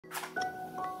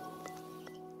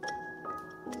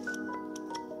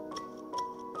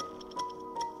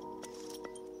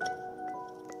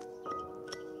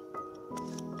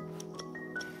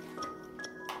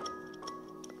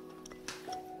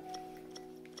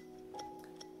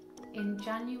In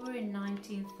January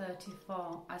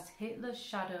 1934, as Hitler's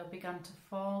shadow began to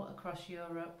fall across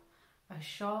Europe, a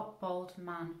short, bald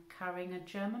man carrying a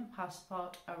German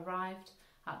passport arrived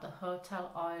at the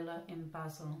Hotel Euler in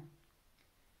Basel.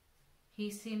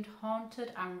 He seemed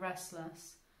haunted and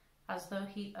restless, as though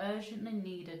he urgently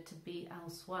needed to be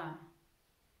elsewhere.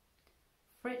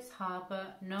 Fritz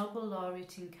Haber, Nobel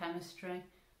laureate in chemistry,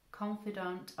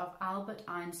 confidant of Albert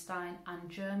Einstein and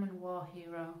German war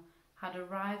hero, had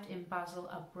arrived in Basel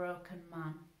a broken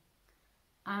man,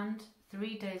 and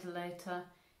 3 days later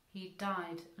he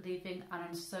died, leaving an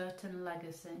uncertain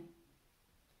legacy.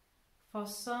 For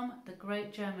some, the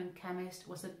great German chemist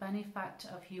was a benefactor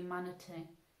of humanity,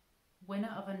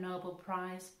 winner of a Nobel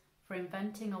Prize for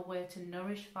inventing a way to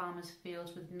nourish farmers'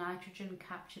 fields with nitrogen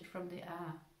captured from the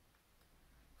air.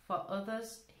 For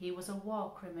others, he was a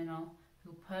war criminal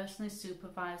who personally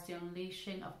supervised the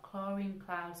unleashing of chlorine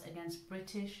clouds against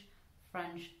British,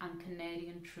 French and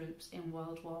Canadian troops in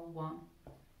World War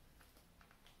I.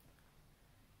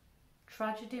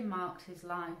 Tragedy marked his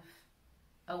life.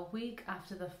 A week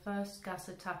after the first gas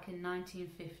attack in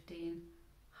 1915,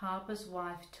 Haber's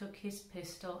wife took his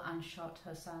pistol and shot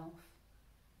herself.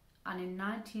 And in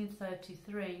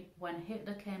 1933, when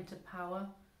Hitler came to power,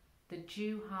 the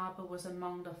Jew Haber was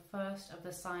among the first of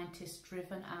the scientists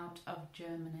driven out of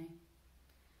Germany.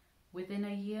 Within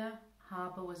a year,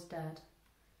 Haber was dead,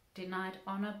 denied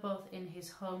honour both in his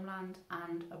homeland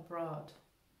and abroad.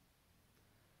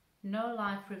 No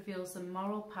life reveals the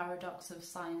moral paradox of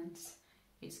science,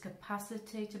 its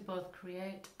capacity to both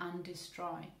create and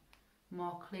destroy,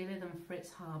 more clearly than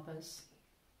Fritz Haber's.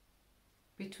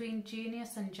 Between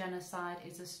genius and genocide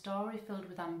is a story filled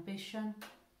with ambition,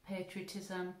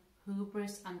 patriotism,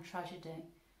 hubris and tragedy,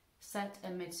 set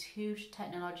amidst huge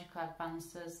technological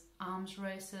advances, arms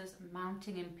races,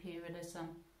 mounting imperialism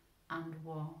and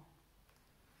war.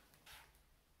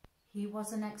 He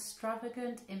was an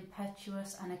extravagant,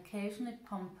 impetuous and occasionally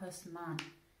pompous man.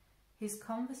 His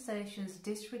conversations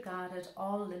disregarded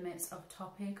all limits of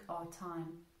topic or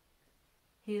time.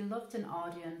 He loved an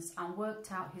audience and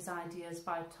worked out his ideas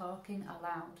by talking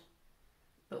aloud.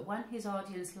 But when his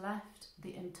audience left,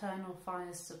 the internal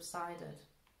fires subsided.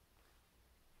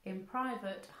 In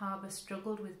private, Haber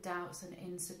struggled with doubts and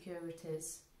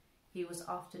insecurities. He was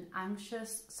often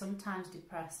anxious, sometimes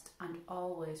depressed, and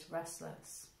always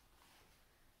restless.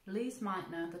 Lise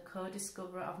Meitner, the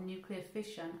co-discoverer of nuclear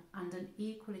fission and an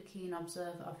equally keen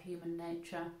observer of human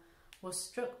nature, was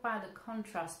struck by the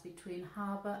contrast between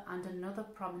Haber and another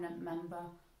prominent member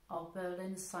of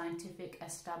Berlin's scientific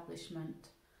establishment,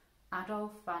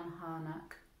 Adolf von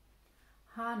Harnack.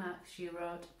 Harnack, she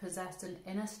wrote, possessed an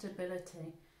inner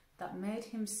stability that made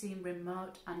him seem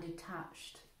remote and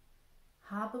detached.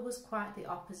 Haber was quite the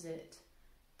opposite,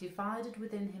 divided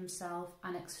within himself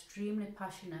and extremely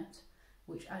passionate,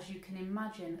 which, as you can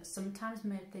imagine, sometimes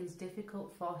made things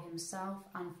difficult for himself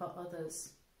and for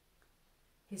others.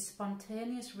 His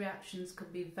spontaneous reactions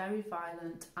could be very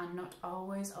violent and not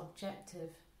always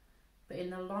objective, but in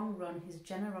the long run his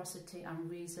generosity and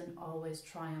reason always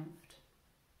triumphed.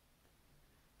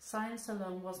 Science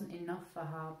alone wasn't enough for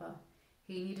Haber.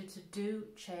 He needed to do,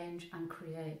 change and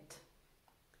create.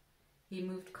 He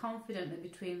moved confidently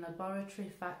between laboratory,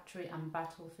 factory and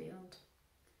battlefield.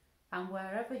 And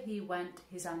wherever he went,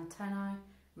 his antennae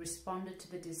responded to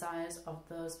the desires of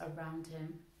those around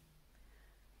him.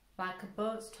 Like a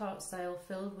boat's taut sail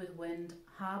filled with wind,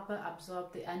 Haber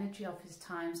absorbed the energy of his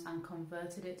times and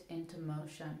converted it into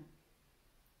motion.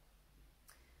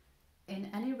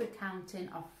 In any recounting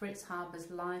of Fritz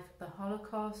Haber's life, the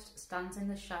Holocaust stands in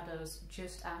the shadows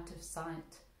just out of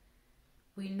sight.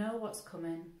 We know what's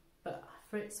coming, but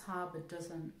Fritz Haber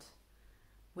doesn't.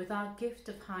 With our gift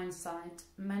of hindsight,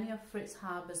 many of Fritz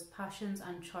Haber's passions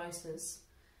and choices,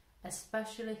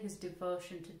 especially his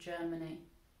devotion to Germany,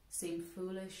 seem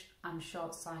foolish and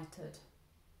short-sighted.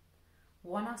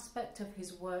 One aspect of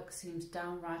his work seems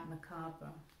downright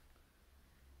macabre.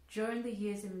 During the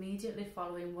years immediately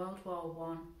following World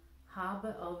War I,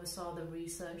 Haber oversaw the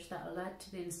research that led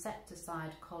to the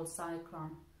insecticide called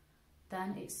Zyklon,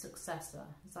 then its successor,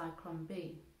 Zyklon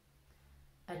B.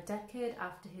 A decade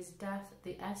after his death,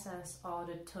 the SS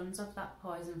ordered tons of that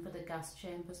poison for the gas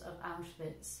chambers of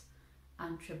Auschwitz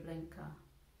and Treblinka.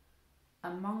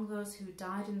 Among those who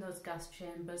died in those gas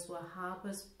chambers were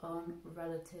Haber's own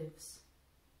relatives.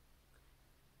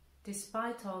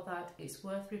 Despite all that, it's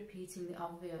worth repeating the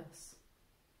obvious.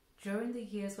 During the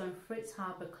years when Fritz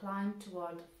Haber climbed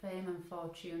toward fame and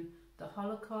fortune, the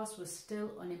Holocaust was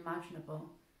still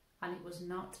unimaginable, and it was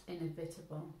not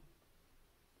inevitable.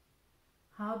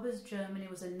 Haber's Germany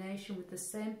was a nation with the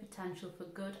same potential for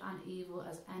good and evil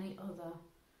as any other,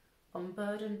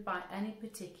 unburdened by any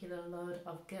particular load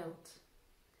of guilt.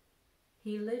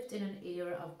 He lived in an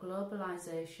era of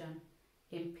globalization,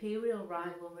 imperial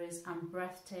rivalries, and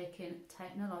breathtaking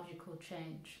technological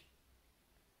change.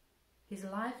 His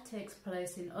life takes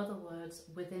place, in other words,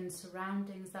 within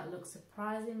surroundings that look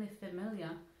surprisingly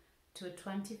familiar to a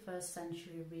 21st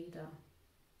century reader.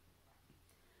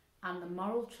 And the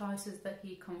moral choices that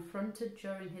he confronted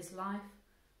during his life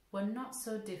were not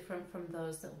so different from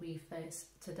those that we face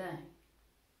today.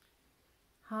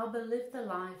 Haber lived the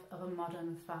life of a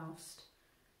modern Faust,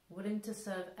 willing to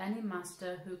serve any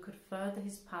master who could further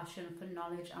his passion for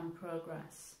knowledge and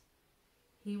progress.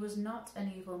 He was not an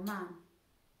evil man.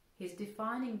 His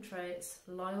defining traits,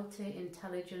 loyalty,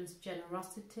 intelligence,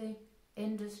 generosity,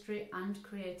 industry and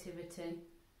creativity,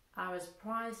 are as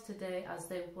prized today as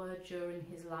they were during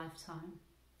his lifetime.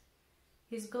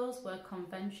 His goals were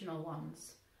conventional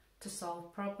ones: to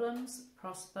solve problems,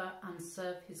 prosper and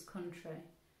serve his country.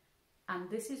 And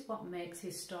this is what makes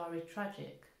his story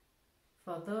tragic,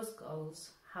 for those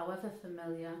goals, however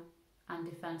familiar and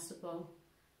defensible,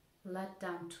 led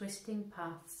down twisting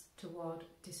paths toward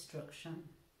destruction.